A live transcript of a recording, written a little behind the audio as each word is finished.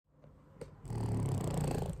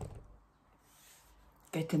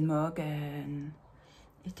Guten Morgen.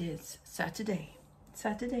 It is Saturday.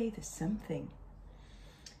 Saturday the something.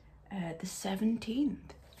 The 17th.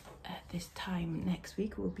 At this time next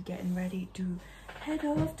week we'll be getting ready to head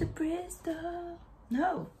off to Bristol.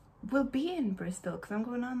 No, we'll be in Bristol because I'm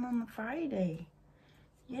going on the Friday.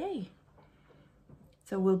 Yay.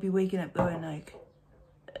 So we'll be waking up going like,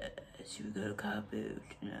 should we go to car boot?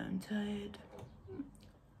 You know, I'm tired.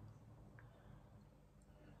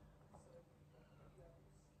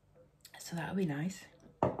 So that'll be nice.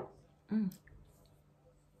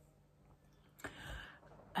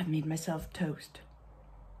 I've made myself toast.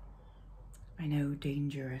 I know,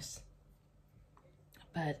 dangerous.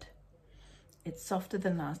 But it's softer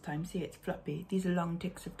than last time. See, it's floppy. These are long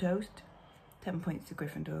ticks of toast. 10 points to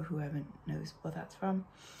Gryffindor, whoever knows what that's from.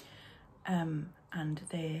 And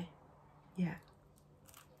they're, yeah.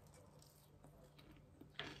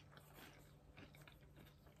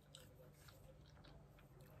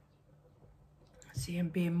 See, I'm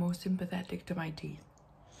being more sympathetic to my teeth.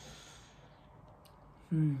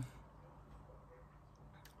 I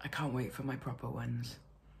can't wait for my proper ones.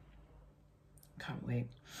 Can't wait.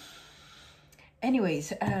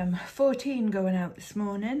 Anyways, 14 going out this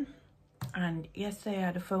morning. And yesterday I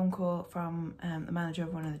had a phone call from the manager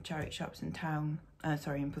of one of the charity shops in town.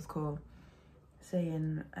 Sorry, in Puthcall.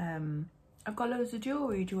 Saying, I've got loads of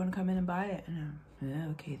jewellery. Do you want to come in and buy it? And yeah,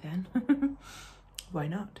 okay then. Why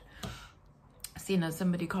not? Seeing as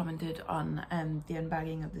somebody commented on the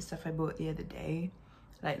unbagging of the stuff I bought the other day,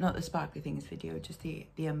 like not the sparkly things video, just the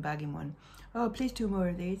unbagging one. Oh, please do more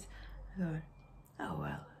of these. I thought, oh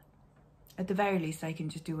well, at the very least I can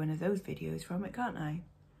just do one of those videos from it, can't I?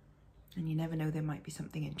 And you never know, there might be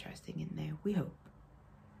something interesting in there, we hope.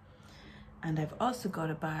 And I've also got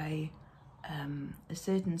to buy a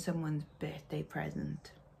certain someone's birthday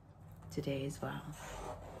present today as well.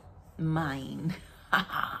 Mine.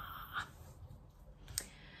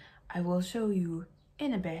 I will show you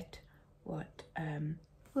in a bit what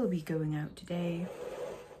will be going out today.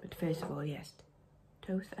 But first of all, yes,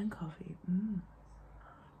 toast and coffee.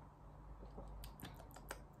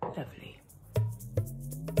 Lovely.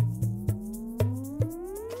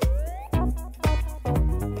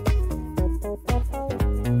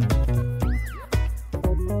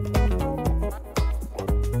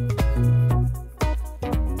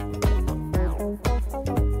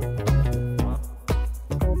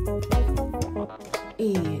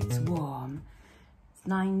 It's warm. It's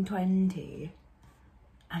 9:20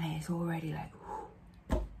 and it's already like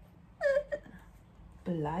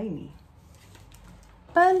blimey.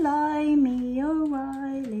 Blimey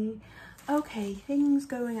O'Reilly. Okay, things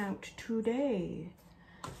going out today.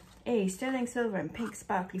 A sterling silver and pink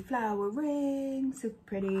sparkly flower ring, so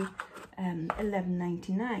pretty.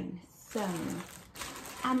 $11.99. Some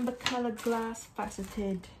amber colour glass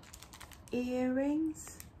faceted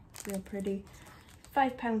earrings, real pretty.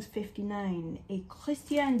 £5.59. A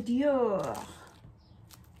Christian Dior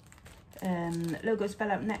logo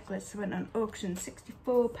spell out necklace went on auction,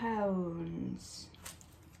 £64.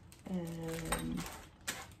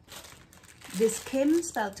 This Kim,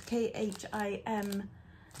 spelled K-H-I-M,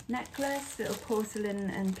 necklace, little porcelain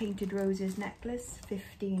and painted roses necklace,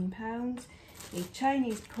 £15. A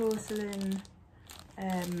Chinese porcelain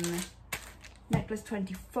necklace,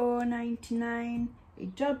 £24.99. A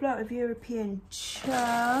job lot of European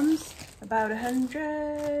charms, about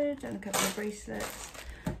 100, and a couple of bracelets,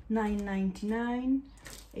 £9.99.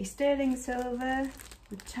 A sterling silver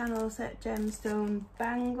with channel set gemstone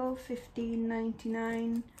bangle,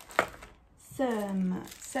 £15.99. Some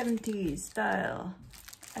 70s style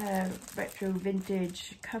retro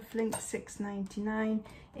vintage cufflink, £6.99.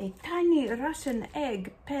 A tiny Russian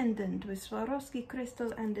egg pendant with Swarovski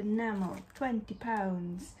crystal and enamel,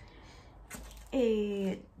 £20.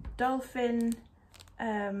 A dolphin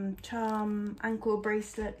charm ankle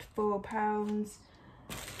bracelet, £4.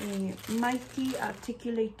 A mighty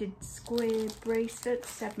articulated square bracelet,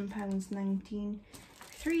 £7.19.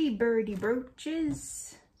 3 birdie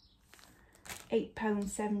brooches,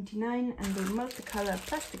 £8.79, and a multicolour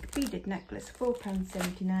plastic beaded necklace,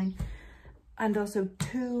 £4.79. And also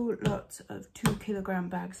 2 lots of 2 kilogram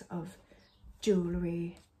bags of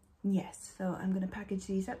jewellery. Yes, so I'm going to package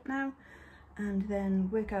these up now and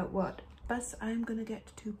then work out what bus I'm going to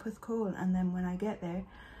get to Puthcall, and then when I get there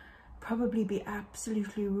probably be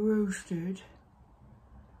absolutely roasted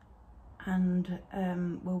and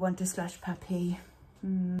we'll want to slash puppy.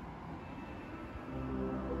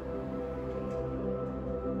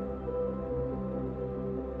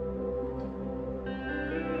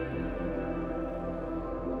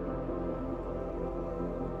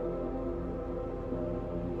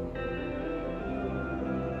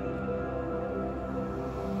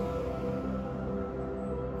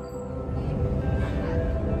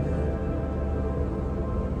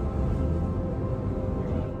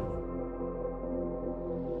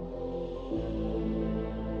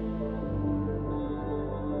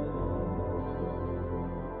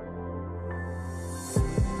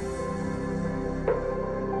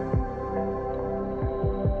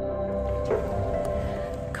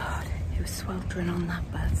 was sweltering on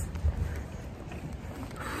that bus.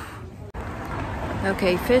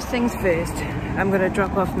 Okay, first things first, I'm gonna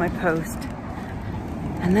drop off my post,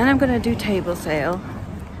 and then I'm gonna do table sale,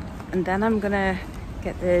 and then I'm gonna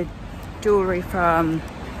get the jewellery from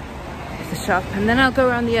the shop, and then I'll go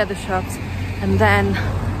around the other shops, and then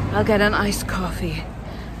I'll get an iced coffee.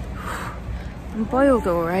 I'm boiled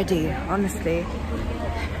already, honestly.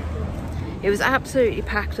 It was absolutely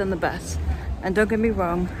packed on the bus, and don't get me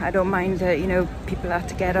wrong, I don't mind that, you know, people have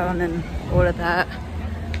to get on and all of that,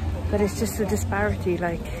 but it's just a disparity.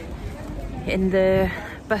 Like in the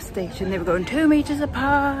bus station, they were going 2 meters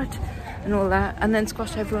apart and all that, and then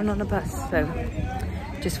squashed everyone on a bus, so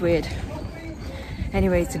just weird.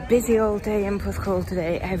 Anyway, it's a busy old day in Porthcawl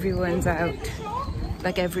today. Everyone's out,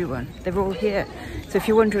 like everyone, they're all here. So if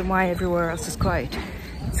you're wondering why everywhere else is quiet,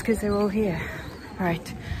 it's because they're all here.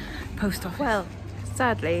 Right, post office. Well,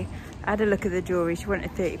 sadly, I had a look at the jewellery. She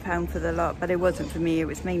wanted £30 for the lot, but it wasn't for me. It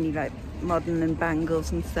was mainly like modern and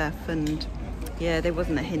bangles and stuff, and yeah, there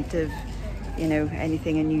wasn't a hint of, you know,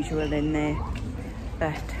 anything unusual in there,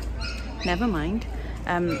 but never mind.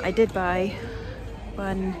 I did buy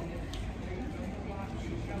 5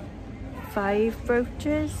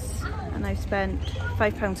 brooches, and I've spent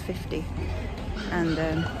 £5.50, and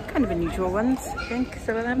kind of unusual ones, I think,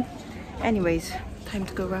 some of them. Anyways, time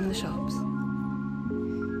to go around the shops.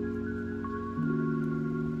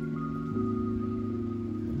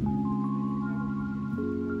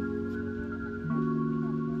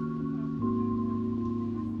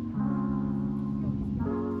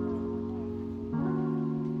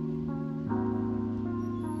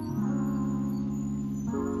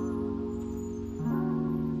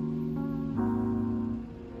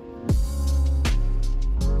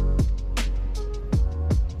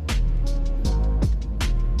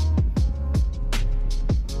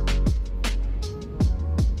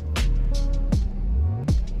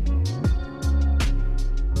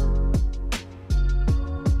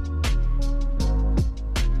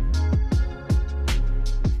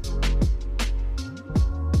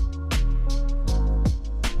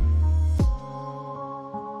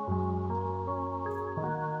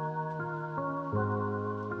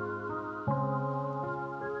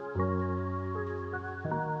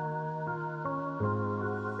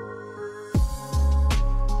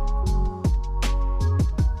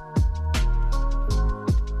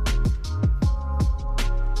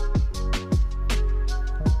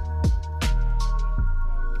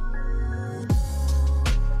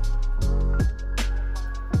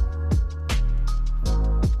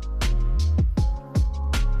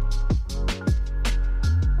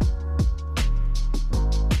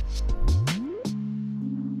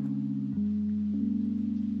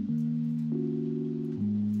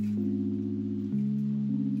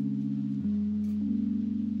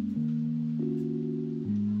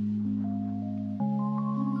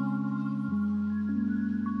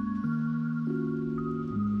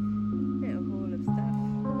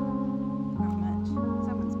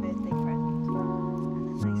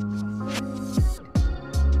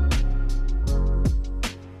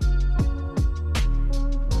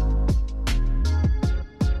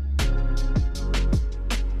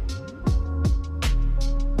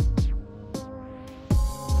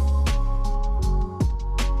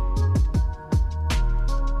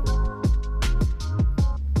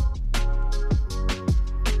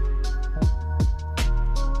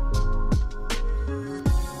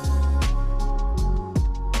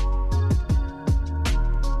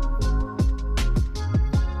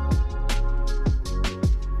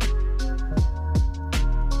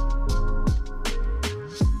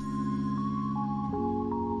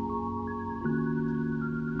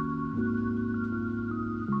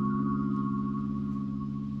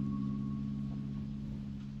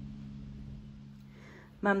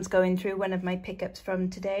 Mum's going through one of my pickups from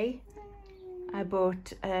today. I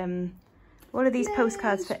bought all of these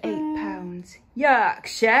postcards for £8.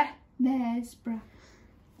 Yorkshire. There's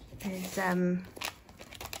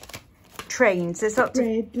trains. There's lots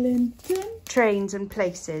of trains and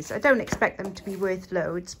places. I don't expect them to be worth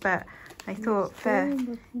loads, but I thought for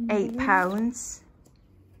 £8,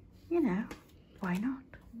 you know, why not?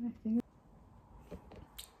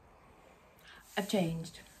 I've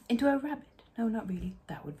changed into a rabbit. No, not really.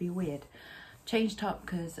 That would be weird. Changed top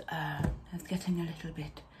because I was getting a little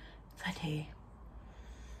bit sweaty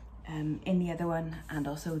in the other one, and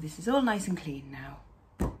also this is all nice and clean now.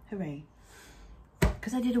 Hooray.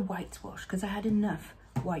 Because I did a whites wash, because I had enough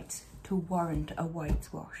whites to warrant a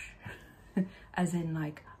whites wash. As in,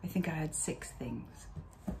 like, I think I had 6 things.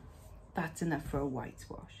 That's enough for a whites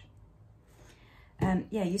wash.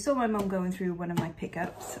 Yeah, you saw my mum going through one of my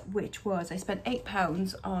pickups, which was I spent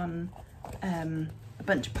 £8 on a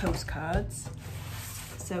bunch of postcards.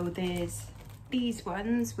 So there's these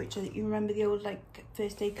ones, which are, you remember the old like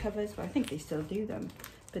first aid covers? Well, I think they still do them,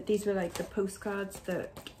 but these were like the postcards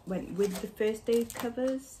that went with the first aid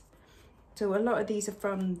covers. So a lot of these are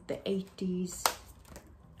from the 80s,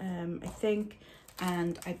 I think,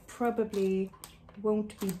 and I probably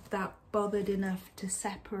won't be that bothered enough to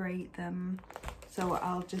separate them, so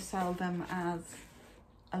I'll just sell them as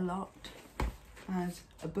a lot, as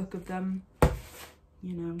a book of them,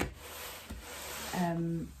 you know.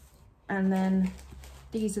 And then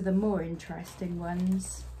these are the more interesting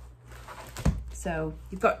ones. So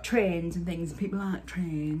you've got trains and things. People like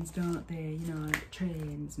trains, don't they? You know, like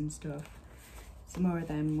trains and stuff. Some more of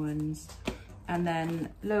them ones. And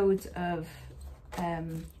then loads of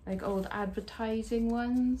like old advertising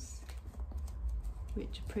ones,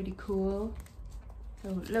 which are pretty cool.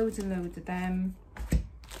 So loads and loads of them.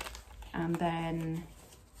 And then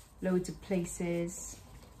loads of places.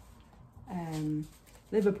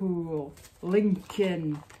 Liverpool,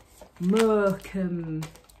 Lincoln, Morecambe,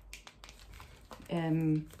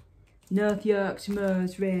 North Yorkshire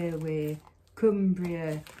Moors Railway,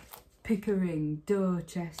 Cumbria, Pickering,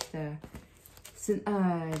 Dorchester, St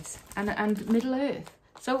Ives, and Middle Earth.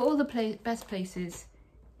 So all the best places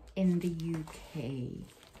in the UK.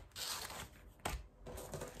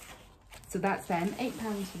 So that's them,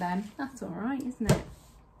 £8 for them. That's all right, isn't it?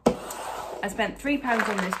 I spent £3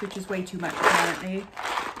 on this, which is way too much apparently.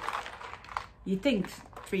 You'd think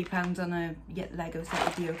 £3 on a Lego set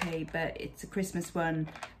would be okay, but it's a Christmas one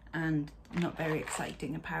and not very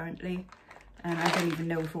exciting apparently. And I don't even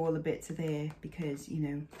know if all the bits are there because, you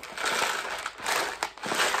know,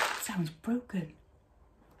 it sounds broken.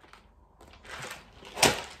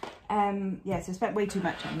 Yeah, so I spent way too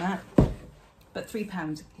much on that. But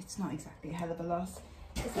 £3, it's not exactly a hell of a loss.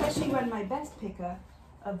 Especially when my best picker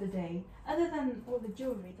of the day, other than all the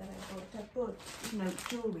jewellery that I bought, you know,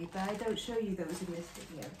 jewellery, but I don't show you those in this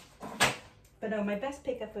video. But no, my best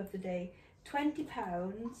pickup of the day, £20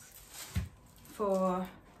 for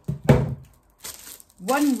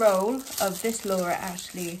one roll of this Laura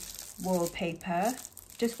Ashley wallpaper,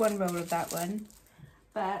 just one roll of that one,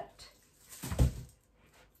 but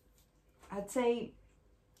I'd say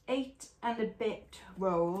 8 and a bit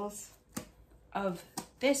rolls of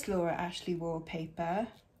this Laura Ashley wallpaper.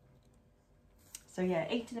 So yeah,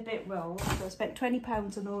 8 and a bit rolls. So I spent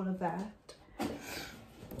 £20 on all of that.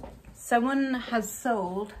 Someone has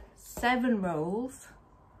sold 7 rolls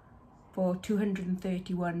for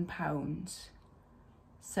 £231.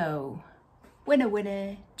 So winner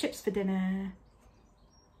winner, chips for dinner.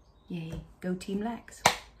 Yay, go Team Lex.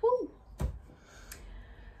 Woo!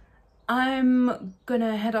 I'm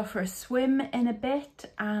gonna head off for a swim in a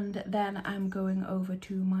bit, and then I'm going over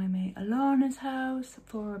to my mate Alana's house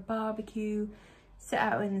for a barbecue, sit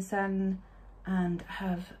out in the sun and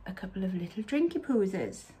have a couple of little drinky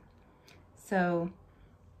poozes. So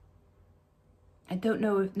I don't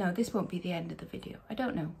know if, no, this won't be the end of the video. I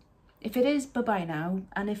don't know. If it is, bye-bye now,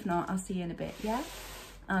 and if not, I'll see you in a bit, yeah?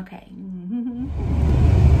 Okay.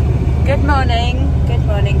 Good morning,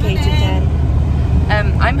 KETO.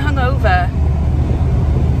 I'm hungover.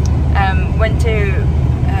 Went to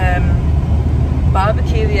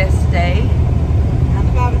barbecue yesterday.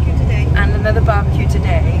 Another barbecue today. And another barbecue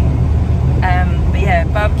today. But yeah,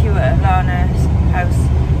 barbecue at Alana's house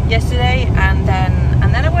yesterday, and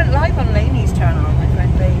then I went live on Lainey's channel, my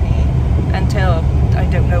friend Lainey, until I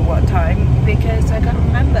don't know what time because I can't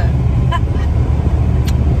remember.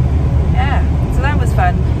 Yeah, so that was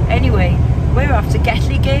fun. Anyway, we're off to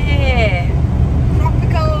Getley,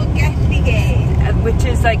 Tropical Getley, which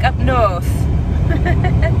is like up north.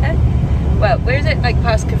 Well, where is it? Like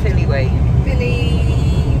past Caerphilly way? Philly,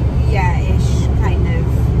 yeah-ish, kind of,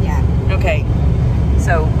 yeah. Okay,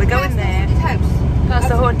 so we're going there. Past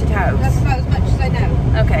the haunted house. That's about as much as I know.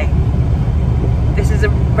 Okay. This is a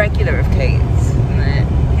regular of Kate's, isn't it?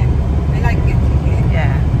 Yeah, I like Getley here.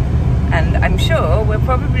 Yeah. And I'm sure we're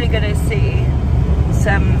probably going to see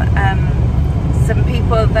some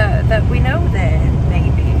people that we know there,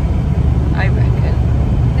 maybe. I reckon.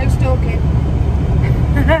 No stalking.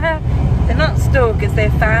 They're not stalkers,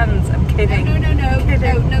 they're fans. I'm kidding. No.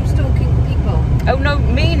 Kidding. No stalking people. Oh no,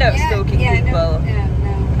 me not stalking people. No.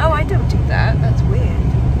 Oh, I don't do that. That's weird.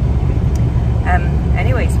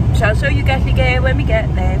 Anyways, shall show you Getley Gay when we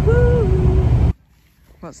get there. Woo!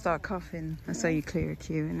 Well, start coughing. I saw you clear a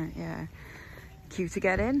queue, innit? Yeah. Queue to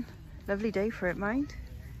get in. Lovely day for it, mind.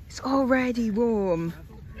 It's already warm.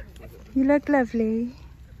 You look lovely.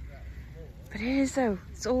 But it is though,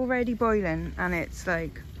 it's already boiling and it's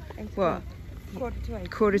like, what?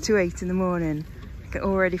 7:45 in the morning. I can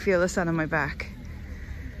already feel the sun on my back.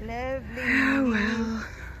 Lovely. Oh well.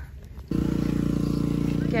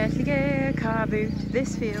 Guess you get a car boot to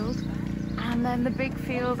this field and then the big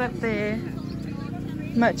field up there.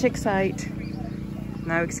 Much excite.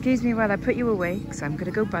 Now excuse me while I put you away because I'm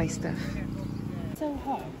gonna go buy stuff. So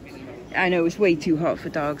hot. I know, it's way too hot for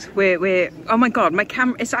dogs. We're oh my god, my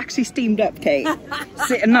camera, it's actually steamed up, Kate.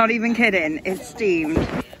 I'm not even kidding, it's steamed.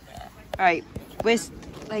 Right, we're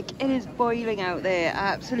like, it is boiling out there,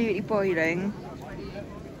 absolutely boiling.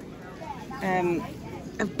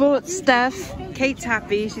 I've bought stuff. Kate's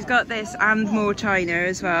happy, she's got this and more china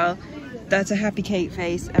as well. That's a happy Kate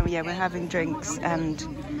face. And yeah, we're having drinks and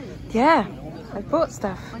yeah, I've bought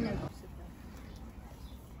stuff.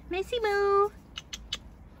 Missy Moo!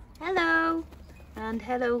 Hello! And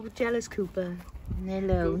hello, Jealous Cooper.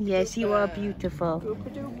 Hello. Yes, you are beautiful.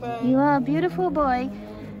 You are a beautiful boy.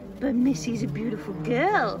 But Missy's a beautiful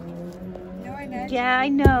girl. No, I know. Yeah, I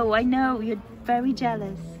know. You're very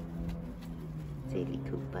jealous. Silly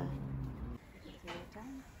Cooper.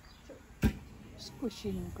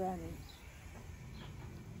 Squishing Granny.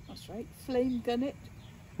 That's right. Flame gun it.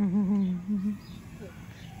 Flame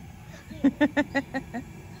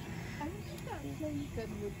gun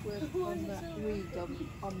would work on that reed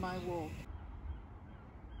on my wall.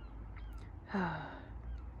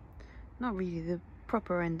 Not really the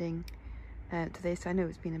proper ending to this. I know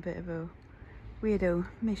it's been a bit of a weirdo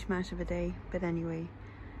mishmash of a day, but anyway,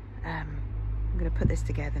 I'm gonna put this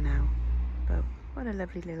together now. But what a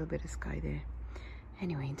lovely little bit of sky there.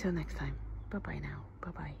 Anyway, until next time, bye bye now.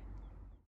 Bye bye.